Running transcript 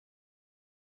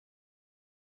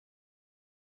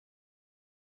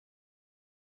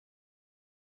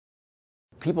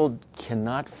people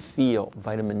cannot feel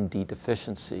vitamin D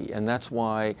deficiency, and that's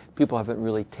why people haven't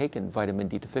really taken vitamin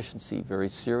D deficiency very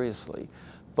seriously.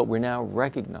 But we're now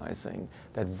recognizing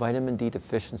that vitamin D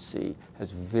deficiency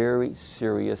has very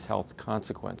serious health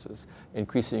consequences,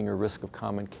 increasing your risk of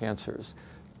common cancers,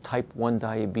 type 1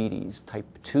 diabetes, type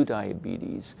 2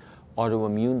 diabetes,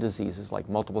 autoimmune diseases like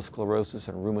multiple sclerosis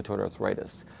and rheumatoid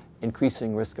arthritis,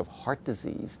 increasing risk of heart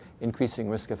disease, increasing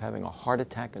risk of having a heart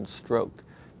attack and stroke,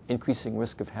 increasing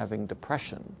risk of having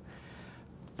depression.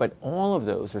 But all of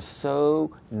those are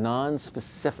so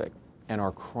non-specific and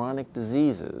are chronic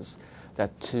diseases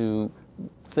that to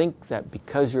think that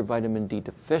because you're vitamin D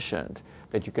deficient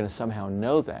that you're going to somehow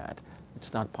know that,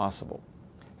 it's not possible.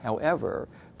 However,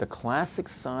 the classic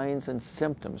signs and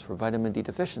symptoms for vitamin D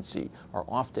deficiency are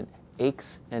often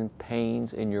aches and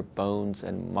pains in your bones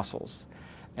and muscles.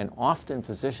 And often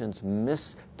physicians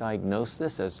misdiagnose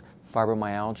this as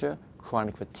fibromyalgia,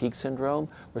 chronic fatigue syndrome,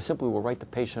 or simply will write the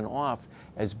patient off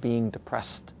as being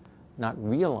depressed, not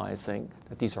realizing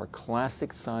that these are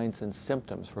classic signs and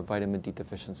symptoms for vitamin D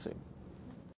deficiency.